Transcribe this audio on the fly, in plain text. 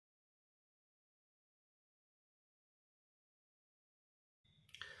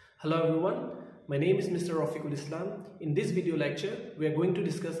Hello everyone, my name is Mr. Rafiqul Islam. In this video lecture, we are going to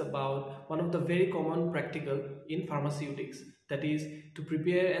discuss about one of the very common practical in pharmaceutics, that is to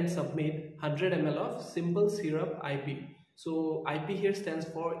prepare and submit 100 ml of simple syrup IP. So IP here stands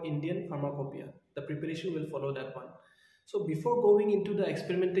for Indian Pharmacopoeia. The preparation will follow that one. So before going into the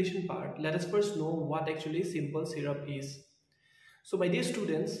experimentation part, let us first know what actually simple syrup is. So my dear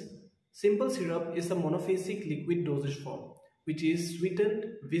students, simple syrup is a monophasic liquid dosage form which is sweetened,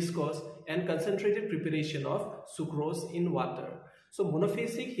 viscous and concentrated preparation of sucrose in water. So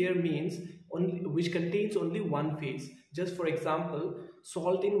monophasic here means which contains only one phase. Just for example,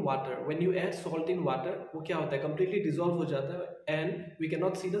 salt in water. When you add salt in water, वो क्या होता है? Completely dissolve हो जाता है and we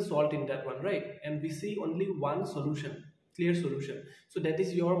cannot see the salt in that one, right? And we see only one solution, clear solution. So that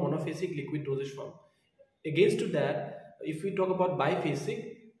is your monophasic liquid dosage form. Against to that, if we talk about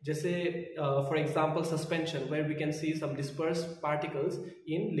biphasic, जैसे for example suspension, where we can see some dispersed particles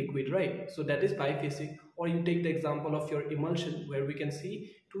in liquid, right? So that is biphasic. Or you take the example of your emulsion, where we can see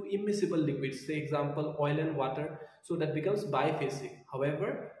two immiscible liquids, say example oil and water, so that becomes biphasic.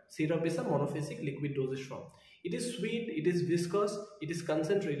 However, syrup is a monophasic liquid dosage form. It is sweet, it is viscous, it is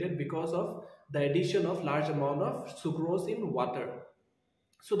concentrated because of the addition of large amount of sucrose in water.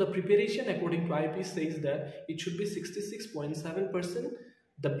 So the preparation according to IP says that it should be 66.7%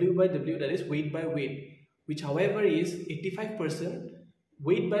 W by W, that is weight by weight, which however is 85%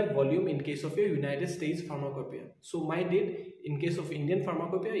 weight by volume in case of your United States Pharmacopoeia. So my date in case of Indian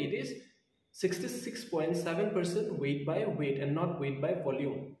Pharmacopoeia, it is 66.7% weight by weight and not weight by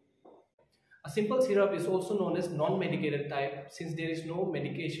volume. A simple syrup is also known as non-medicated type since there is no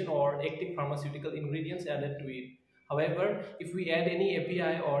medication or active pharmaceutical ingredients added to it. However, if we add any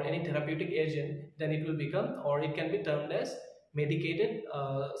API or any therapeutic agent, then it will become, or it can be termed as medicated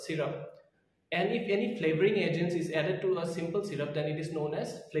syrup. And if any flavoring agents is added to a simple syrup, then it is known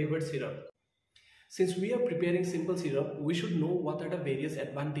as flavored syrup. Since we are preparing simple syrup, we should know what are the various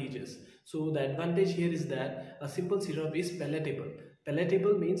advantages. So the advantage here is that a simple syrup is palatable.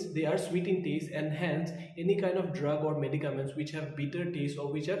 Palatable means they are sweet in taste, and hence any kind of drug or medicaments which have bitter taste or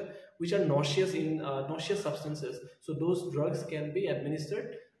which are nauseous in nauseous substances, so those drugs can be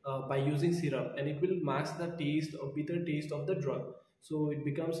administered by using syrup, and it will mask the taste or bitter taste of the drug. So it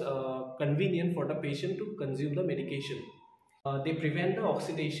becomes convenient for the patient to consume the medication. They prevent the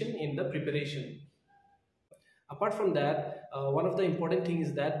oxidation in the preparation. Apart from that, one of the important things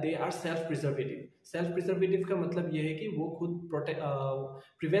is that they are self-preservative. Self-preservative का मतलब ये है कि वो खुद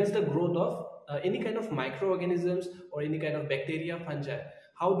prevents the growth of any kind of microorganisms or any kind of bacteria, fungi.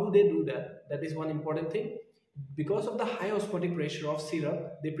 How do they do that? That is one important thing. Because of the high osmotic pressure of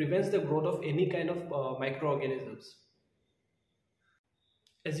syrup, they prevents the growth of any kind of microorganisms.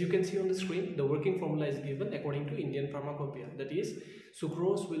 As you can see on the screen, the working formula is given according to Indian Pharmacopoeia. That is,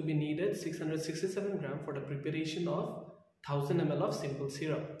 sucrose will be needed 667 gram for the preparation of 1000 ml of simple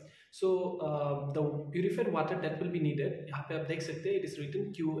syrup. So the purified water that will be needed, यहाँ पे आप देख सकते हैं, it is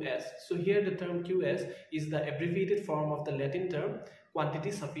written QS. So here the term QS is the abbreviated form of the Latin term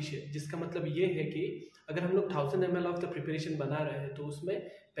quantity sufficient, जिसका मतलब ये है कि अगर हम लोग 1000 ml of the preparation बना रहे हैं तो उसमें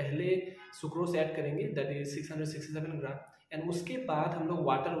पहले सुक्रोस ऐड करेंगे, that is 667 ग्राम, एंड उसके बाद हम लोग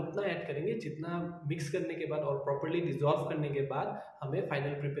वाटर उतना ऐड करेंगे जितना मिक्स करने के बाद और प्रॉपर्ली डिसॉल्व करने के बाद हमें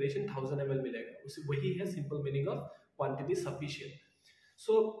फाइनल प्रिपरेशन 1000 ml मिलेगा. उसे वही है simple meaning of quantity sufficient.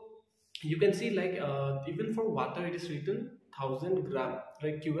 So you can see like even for water it is written 1000 gram,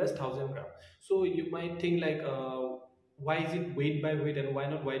 right? QS 1000 gram. So you might think like why is it weight by weight and why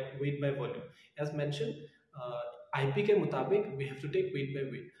not weight by volume? As mentioned, IP के मुताबिक we have to take weight by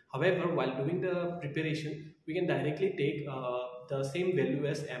weight. However, while doing the preparation, we can directly take the same value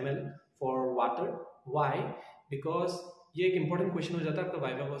as ml for water. Why? Because ये एक important question हो जाता है आपका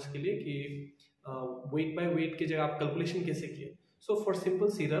viva boss के लिए कि weight by weight की जगह आप calculation कैसे किए. So for simple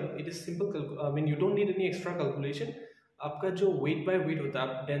syrup, it is simple. I mean, you don't need any extra calculation. आपका जो weight by weight होता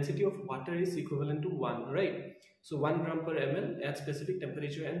है, density of water is equivalent to 1, right? So 1 gram per ml at specific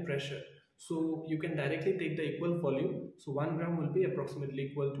temperature and pressure. So you can directly take the equal volume. So 1 gram will be approximately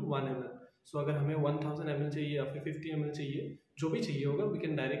equal to 1 ml. So अगर हमें 1000 ml चाहिए या फिर 50 ml चाहिए, जो भी चाहिए होगा, we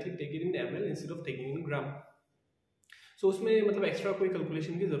can directly take it in ml instead of taking in gram. So उसमें मतलब extra कोई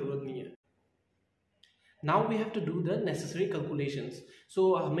calculation की ज़रूरत नहीं है. Now we have to do the necessary calculations. So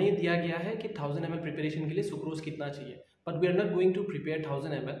हमें दिया गया है कि 1000 ml preparation के लिए सुक्रोज कितना चाहिए, but we are not going to prepare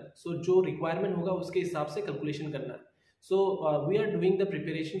 1000 ml. So जो requirement होगा उसके हिसाब से calculation करना है. So we are doing the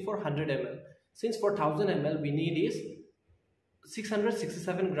preparation for 100 ml. Since for 1000 ml we need is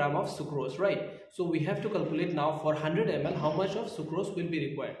 667 gram of sucrose, right? So we have to calculate now for 100 ml how much of sucrose will be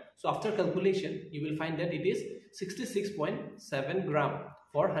required. So after calculation you will find that it is 66.7 gram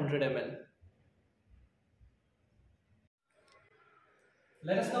for 100 ml.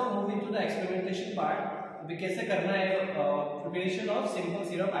 Let us now move into the experimentation part. अभी कैसे करना है preparation of simple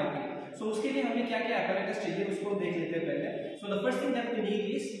syrup IP. सो उसके लिए हमें क्या क्या apparatus चाहिए उसको देख लेते हैं पहले. So the first thing that we need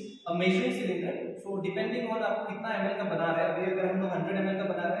is a measuring cylinder. So depending on आप कितना ml का बना रहे हैं. अभी अगर हम लोग 100 ml का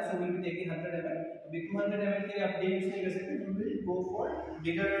बना रहे हैं, so we will taking 100 ml. अभी 200 ml के लिए आप ये यूज नहीं कर सकते, we will go for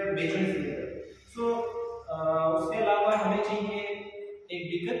bigger measuring cylinder. सो उसके अलावा हमें चाहिए एक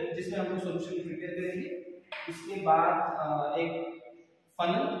बीकर जिसमें हम लोग सॉल्यूशन प्रिपेयर करेंगे. इसके बाद एक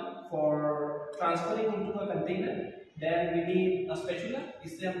funnel for transferring into a container. Then we need a spatula.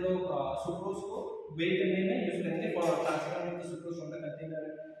 इससे हम लोग सुक्रोज को weigh करने में यूज करेंगे for transferring the sucrose from the container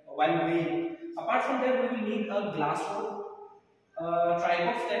while weighing. Apart from that, we will need a glass bowl,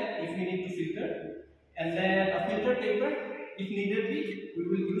 tripod stand if we need to filter, and then a filter paper if needed be we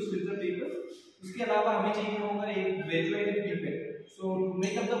will use filter paper. उसके अलावा हमें चाहिए होगा एक graduated pipette. So to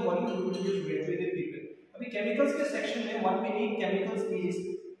make up the volume we will use graduated pipette. अभी chemicals के section में what we need chemicals is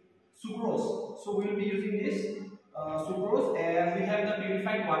sucrose. So we will be using this sucrose, and we have the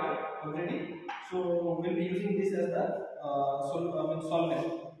purified water already. So we will be using this as the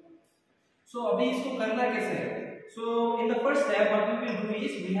solvent. So अभी इसको करना कैसे है? So in the first step what we will do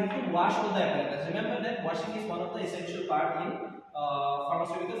is we have to wash all the apparatus. Remember that washing is one of the essential part in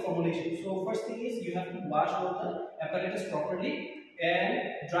pharmaceutical formulation. So first thing is you have to wash all the apparatus properly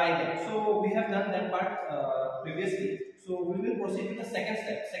and dry them. So we have done that part previously. So we will proceed to the second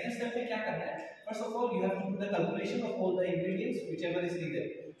step. Second step में क्या करना है? First of all, you have to do the calculation of all the ingredients whichever is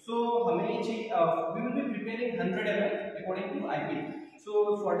needed. So हमें we will be preparing 100 ml according to IP. So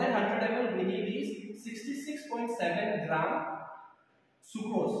for that 100 ml we need is 66.7 gram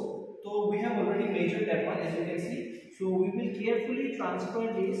sucrose. So we have already measured that one, as you can see. So we will carefully transfer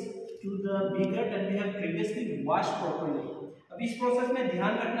this to the beaker that we have previously washed properly. अब इस process में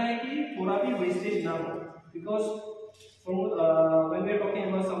ध्यान रखना है कि थोड़ा भी wastage ना हो, because when we are talking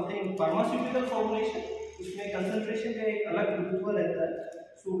about something pharmaceutical formulation, उसमें concentration का एक अलग महत्व रहता है.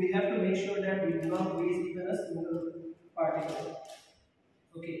 So we have to make sure that we do not waste even a single particle.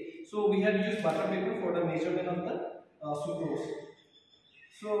 Okay, so we have used butter paper for the measurement of the sucrose.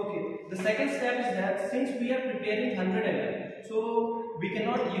 So okay, the second step is that since we are preparing 100 ml, so we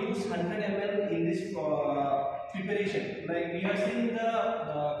cannot use 100 ml in this preparation. Like we have seen the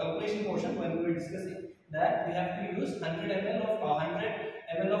calculation portion when we were discussing that we have to use 100 ml of 100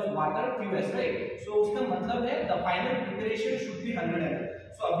 ml of water QS, right? So उसका मतलब है the final preparation should be 100 ml.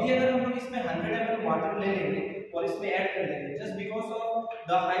 So अभी अगर हम लोग इसमें 100 ml water ले लेंगे और इसमें ऐड कर देंगे just because of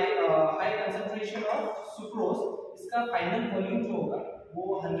the high concentration of sucrose, इसका final volume जो होगा वो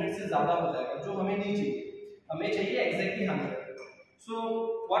 100 से ज्यादा हो जाएगा, जो हमें नहीं चाहिए. हमें चाहिए exactly 100. So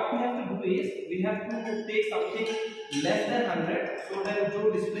what we have to do is we have to take something less than 100 so that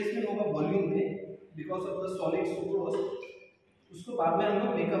जो displacement होगा volume में because of the solid sucrose उसको बाद में हम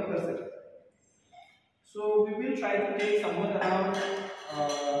लोग मेकअप कर सकते हैं. So we will try to take somewhere around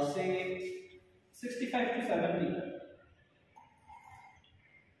say 65 to 70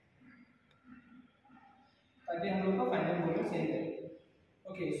 ताकि हम लोग का फाइनल वॉल्यूम सही रहे.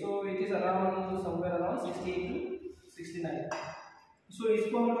 Okay, so it is around somewhere around 68 to 69. So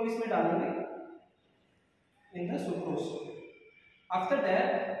इसको हम लोग इसमें डालेंगे in the sucrose. After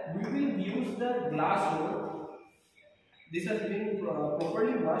that we will use the glass bowl. This has been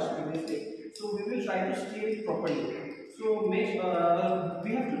properly washed previously, so we will try to stir it properly. So we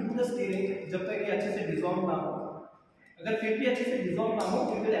have to do the stirring जब तक ये अच्छे से dissolve ना हो. अगर फिर भी अच्छे से dissolve ना हो,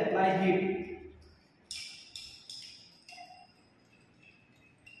 we will apply heat.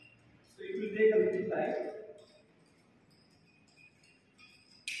 So it will take a little time.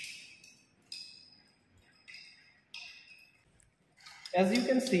 As you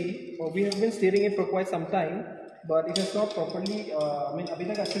can see, we have been stirring it for quite some time, but it has not properly, अभी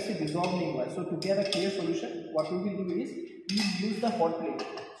तक अच्छे से dissolve नहीं हुआ है. So to get a clear solution, what we will do is we will use the hot plate.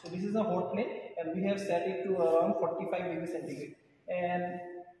 So this is a hot plate, and we have set it to around 45 degrees centigrade. And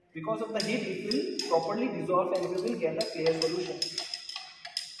because of the heat, it will properly dissolve, and we will get a clear solution.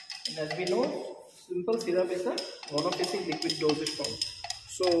 And as we know, simple syrup is a monophasic liquid dosage form.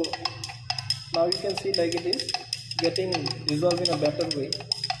 So now you can see like it is getting dissolved in a better way.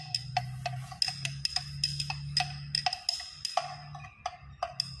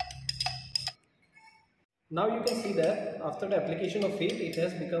 Now you can see that after the application of heat, it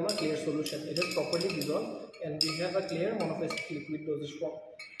has become a clear solution. It has properly dissolved, and we have a clear monophasic liquid dosage form.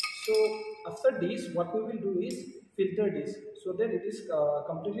 So after this, what we will do is filter this so that it is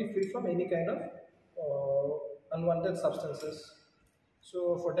completely free from any kind of unwanted substances.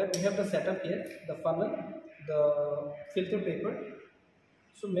 So for that we have the setup here, the funnel, the filter paper,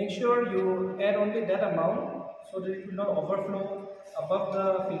 So make sure you add only that amount so that it will not overflow above the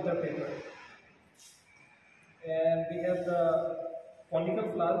filter paper. And we have the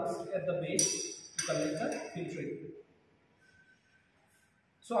conical flasks at the base to collect the filtrate.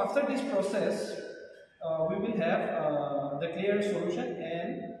 So after this process, we will have the clear solution,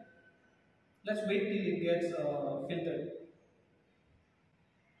 and let's wait till it gets filtered.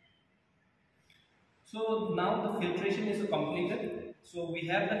 So now the filtration is completed. So we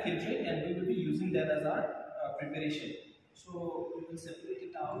have the filtrate and we will be using that as our preparation. So we will separate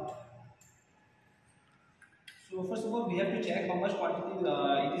it out. So first of all, we have to check how much quantity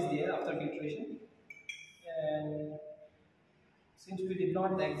it is there after filtration. And since we did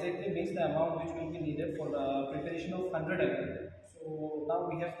not exactly mix the amount which will be needed for the preparation of 100 ml, so now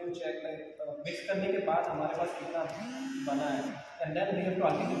we have to check like mix करने के बाद हमारे पास कितना बना है, and then we have to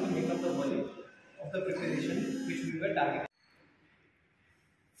ultimately make up the volume of the preparation which we were targeting.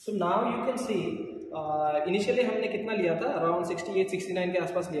 So now you can see initially हमने कितना लिया था, around 68-69 के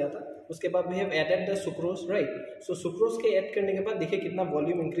आसपास लिया था. उसके बाद we have added the sucrose, right? So sucrose के ऐड करने के बाद देखिए कितना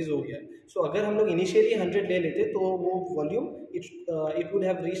वॉल्यूम इंक्रीज हो गया. So अगर हम लोग इनिशियली 100 ले लेते तो वो volume it would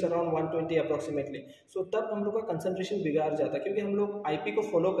have reached around 120 approximately. So तब हम लोग का कंसंट्रेशन बिगाड़ जाता क्योंकि हम लोग IP को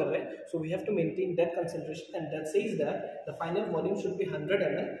फॉलो कर रहे हैं. So we have to maintain that concentration, and that says that the final volume should be 100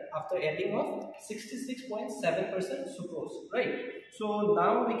 ml after adding of 66.7% sucrose, right? So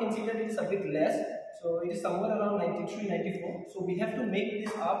now we can see that it is a bit less. So it is somewhere around 93-94. So we have to make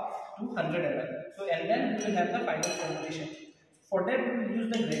this up to 100 ml. So and then we will have the final formulation. For that we will use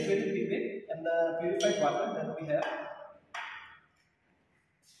the graduated pipette and the purified water that we have.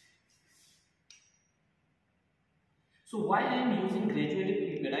 So why I am using graduated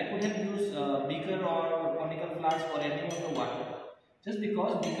pipette? I could have used beaker or conical flask for adding of the water. Just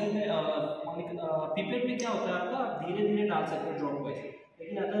because beaker में pipette में क्या होता है आपका, आप धीरे धीरे डाल सकते हो ड्रॉप वाइज.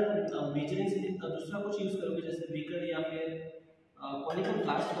 लेकिन अगर मेजरिंग से दूसरा कुछ यूज करोगे जैसे बीकर या फिर कॉनिकल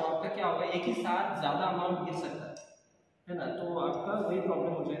फ्लास्क, तो आपका क्या होगा, एक ही साथ ज़्यादा अमाउंट गिर सकता है ना. तो आपका वही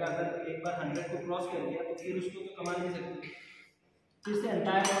प्रॉब्लम हो जाएगा. अगर एक बार 100 को क्रॉस कर दिया तो फिर उसको तो कमा नहीं सकते, फिर से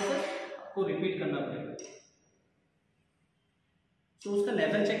एंटायर प्रोसेस आपको रिपीट करना पड़ेगा. तो उसका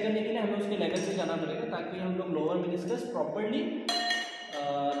लेवल चेक करने के लिए हमें उसके लेवल से जाना पड़ेगा ताकि हम लोग लोअर मेनिस्कस प्रॉपर्ली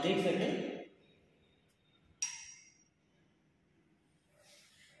देख सकें.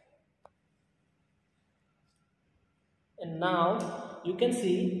 And now you can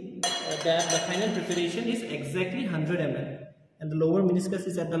see that the final preparation is exactly 100 ml and the lower meniscus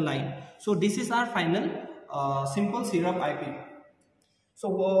is at the line. So this is our final simple syrup IP.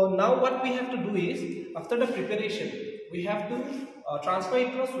 So now what we have to do is, after the preparation we have to transfer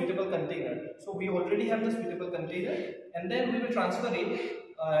it to a suitable container. So we already have the suitable container, and then we will transfer it.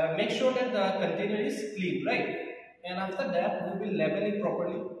 Make sure that the container is clean, right? And after that we will label it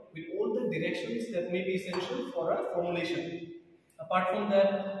properly with all the directions that may be essential for a formulation. Apart from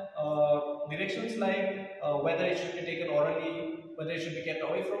that, directions like whether it should be taken orally, whether it should be kept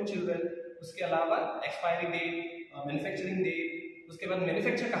away from children, उसके अलावा expiry date, manufacturing date, उसके बाद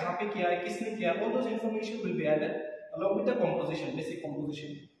manufacture कहाँ पे किया है, किसने किया, all those information will be added along with the composition, basic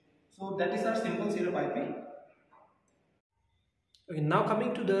composition. So that is our simple syrup IP. Okay, now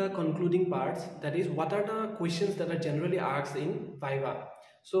coming to the concluding parts, that is what are the questions that are generally asked in Viva.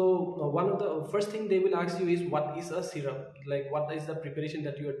 So one of the first thing they will ask you is what is a syrup, like what is the preparation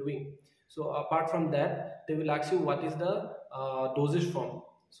that you are doing. So apart from that, they will ask you what is the dosage form.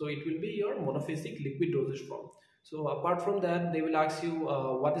 So it will be your monophasic liquid dosage form. So apart from that, they will ask you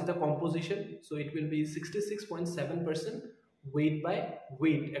what is the composition. So it will be 66.7% weight by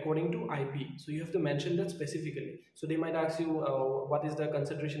weight according to IP. So you have to mention that specifically. So they might ask you what is the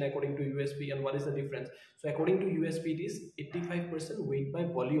concentration according to USP and what is the difference. So according to USP it is 85% weight by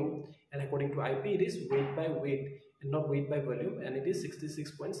volume, and according to IP it is weight by weight and not weight by volume, and it is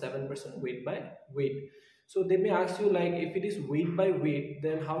 66.7% weight by weight. So they may ask you like, if it is weight by weight,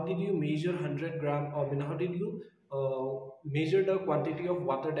 then how did you measure 100 gram, or how did you measure the quantity of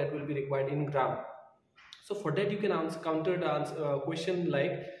water that will be required in gram. So for that you can counter the question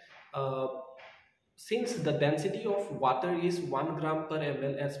like, since the density of water is 1 gram per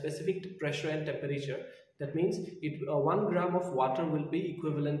ml at specific pressure and temperature, that means 1 gram of water will be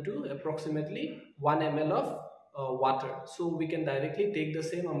equivalent to approximately 1 ml of water. So we can directly take the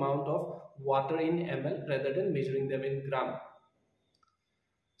same amount of water in ml rather than measuring them in gram.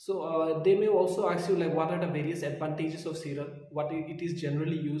 So they may also ask you like, what are the various advantages of syrup, what it is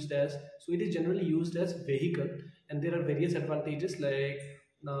generally used as. So it is generally used as vehicle, and there are various advantages like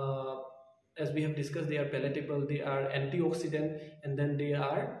as we have discussed, they are palatable, they are antioxidant, and then they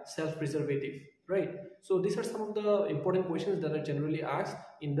are self-preservative, right? So these are some of the important questions that are generally asked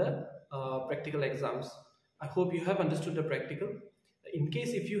in the practical exams. I hope you have understood the practical. In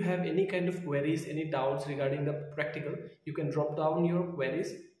case if you have any kind of queries, any doubts regarding the practical, you can drop down your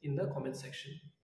queries in the comment section.